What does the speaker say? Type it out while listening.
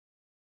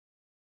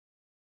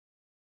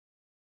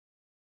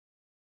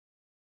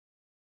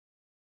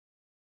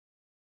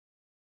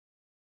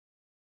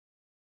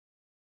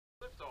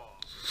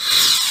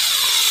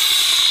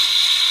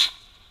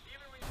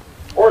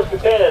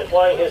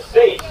flying his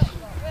Sace,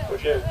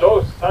 which is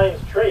dose times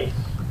trace.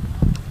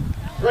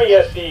 3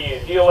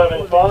 SDs,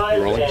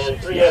 D11-5s, and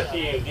 3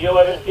 SDs,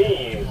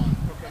 D11-Ps.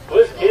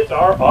 Bliss kits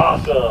are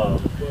awesome.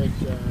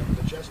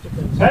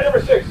 Pad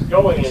number 6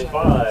 going in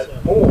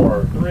 5,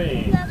 4,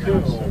 3, 2,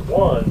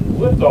 1,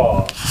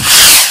 liftoff.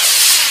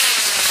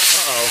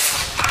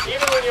 Uh-oh.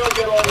 Even when you don't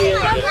get all the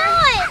engines,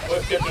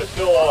 bliss kits are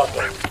still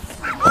awesome.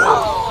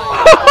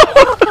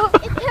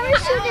 It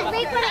parachuted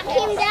right when it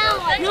came down.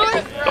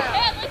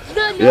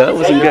 Yeah, that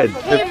wasn't good.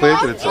 It played,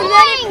 but it's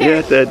Yeah,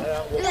 it did.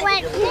 It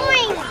went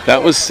boing.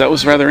 That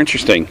was rather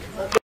interesting.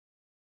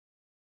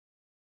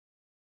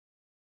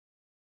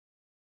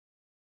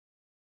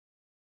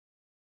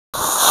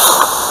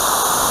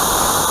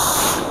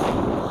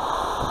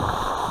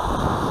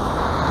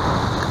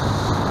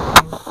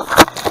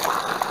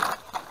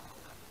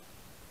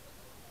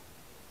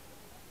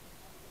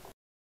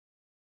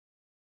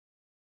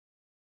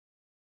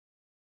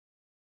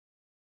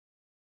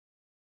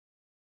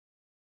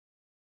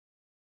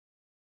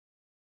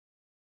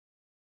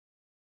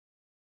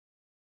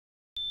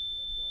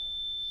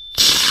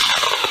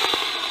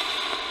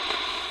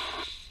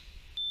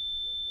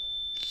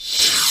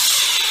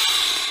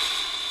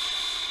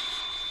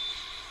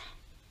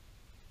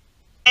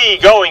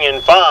 Going in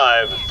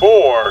 5,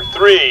 4,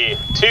 3,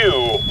 2,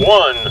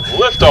 1,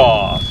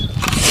 liftoff.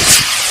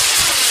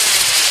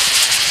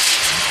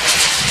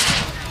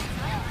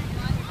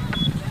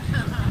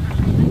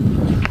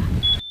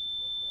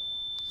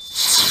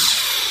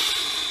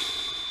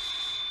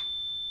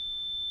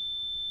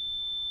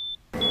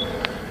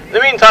 In the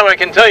meantime, I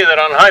can tell you that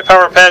on High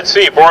Power Pad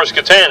C, Boris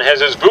Katan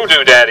has his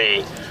Voodoo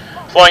Daddy,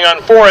 flying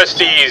on 4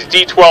 SDs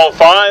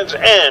D12-5s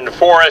and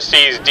 4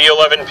 SDs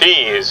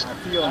D11-Ps.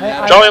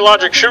 Jolly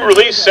Logic shoot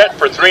release set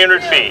for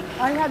 300 feet.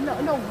 I had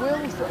no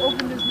wills to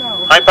open his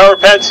mouth. High Power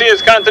Pad C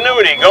is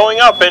continuity, going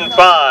up in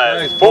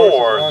 5,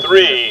 4,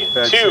 3, 2,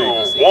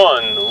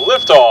 1,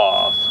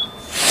 liftoff.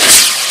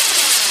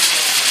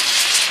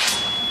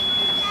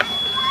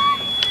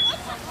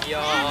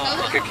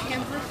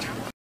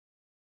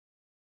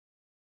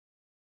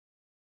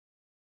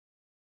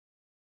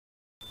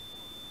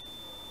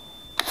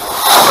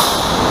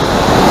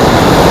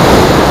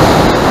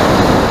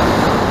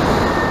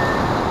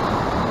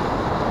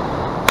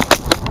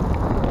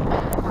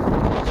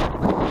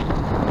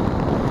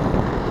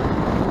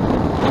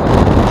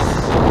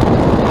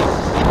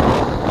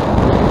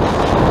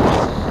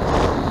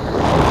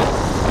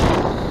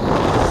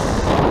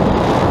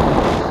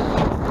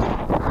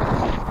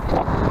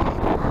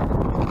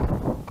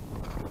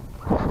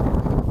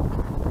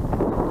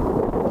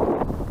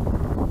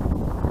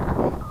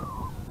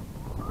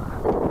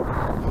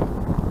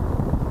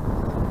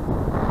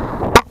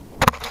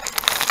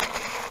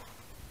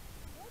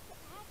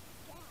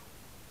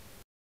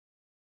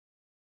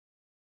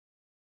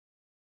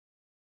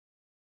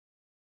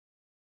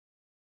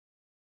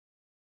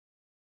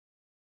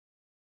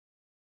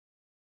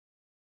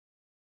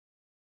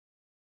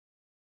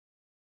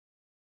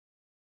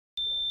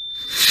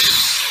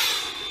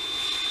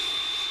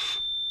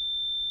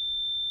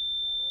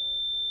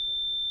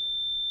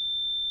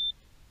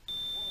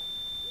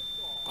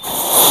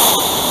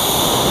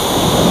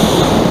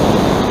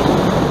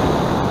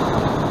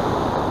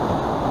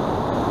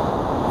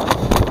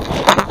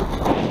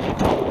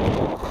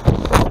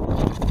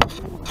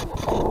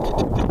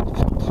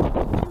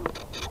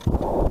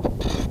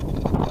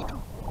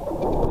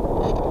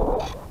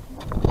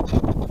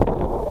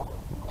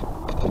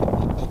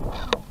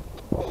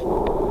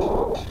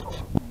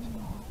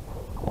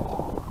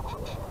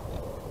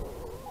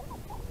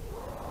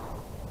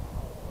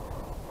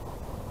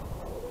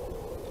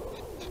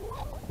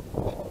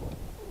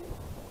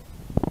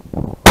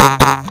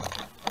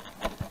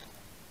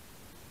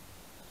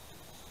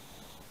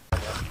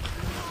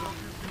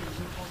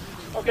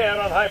 Okay, out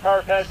on High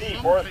Power Pad D,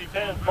 Boris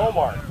Katan,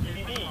 Pomar,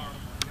 DVD.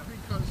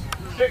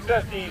 6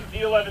 SDs,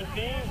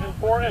 D11Ps, and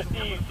 4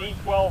 SDs,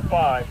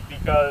 D12-5,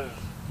 because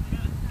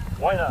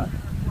why not?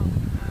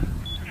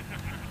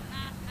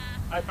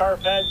 High Power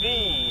Pad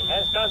B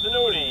has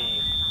continuity.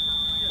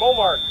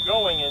 Pomar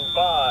going in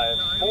 5,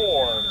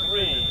 4,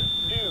 3,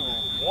 2,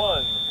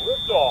 1,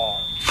 liftoff.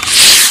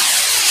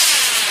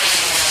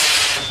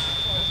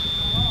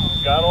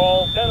 Got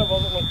all 10 of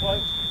them, it looks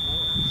like.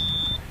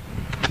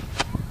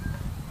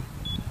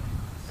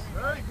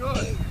 very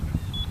good.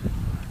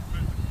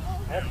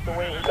 That's the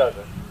way he does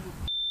it.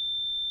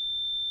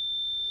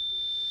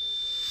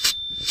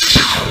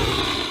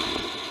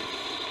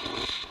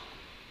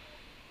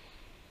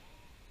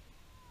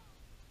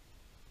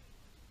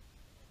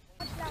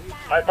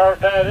 High Power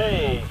Pad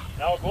A,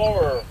 now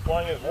Gloer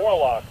flying his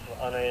Warlock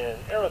on an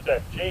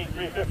Aerotech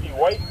J350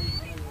 white.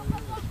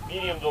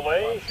 Medium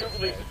delay, shoot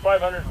release is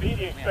 500 feet,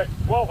 he expects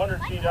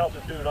 1,200 feet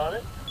altitude on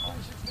it.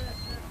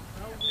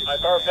 High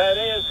Power Pad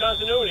A has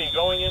continuity,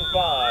 going in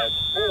 5,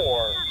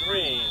 4,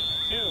 3,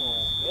 2,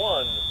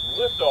 1,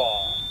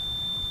 liftoff.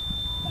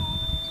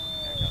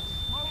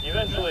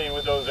 Eventually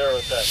with those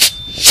Aerotechs.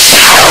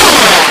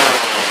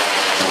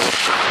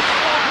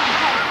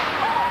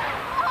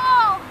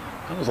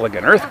 That was like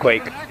an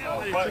earthquake.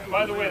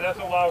 By the way, that's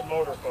a loud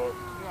motor,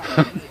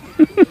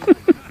 folks.